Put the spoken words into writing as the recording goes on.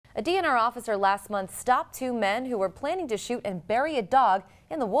A DNR officer last month stopped two men who were planning to shoot and bury a dog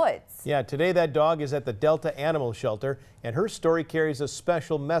in the woods. Yeah, today that dog is at the Delta Animal Shelter, and her story carries a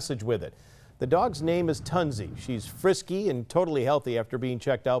special message with it. The dog's name is Tunzi. She's frisky and totally healthy after being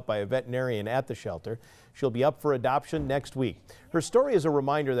checked out by a veterinarian at the shelter. She'll be up for adoption next week. Her story is a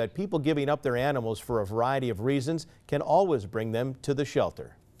reminder that people giving up their animals for a variety of reasons can always bring them to the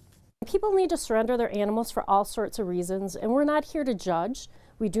shelter. People need to surrender their animals for all sorts of reasons, and we're not here to judge.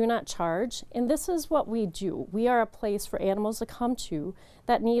 We do not charge, and this is what we do. We are a place for animals to come to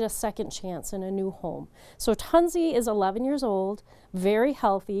that need a second chance in a new home. So Tunzi is 11 years old, very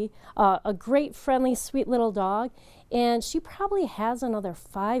healthy, a great, friendly, sweet little dog, and she probably has another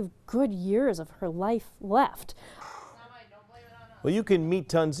 5 good years of her life left. Well, you can meet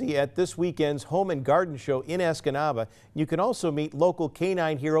Tunzi at this weekend's Home and Garden Show in Escanaba. You can also meet local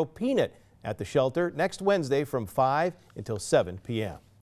canine hero Peanut at the shelter next Wednesday from 5 until 7 p.m.